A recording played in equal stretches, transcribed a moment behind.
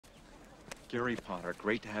Gary Potter,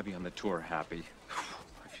 great to have you on the tour, Happy.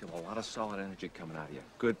 I feel a lot of solid energy coming out of you.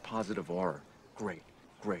 Good, positive aura. Great,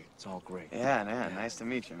 great. It's all great. Yeah, man. Nice to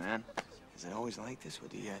meet you, man. Is it always like this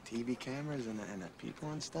with the TV cameras and the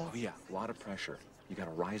people and stuff? Oh, yeah. A lot of pressure. You got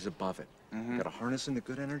to rise above it. You got to harness in the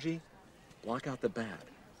good energy, block out the bad.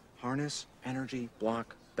 Harness, energy,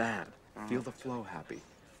 block, bad. Feel the flow, Happy.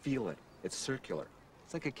 Feel it. It's circular.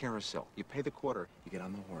 It's like a carousel. You pay the quarter, you get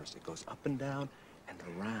on the horse. It goes up and down and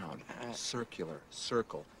around. Circular,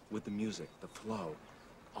 circle, with the music, the flow.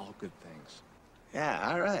 All good things. Yeah,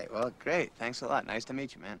 all right. Well, great. Thanks a lot. Nice to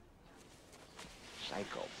meet you, man.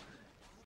 Psycho.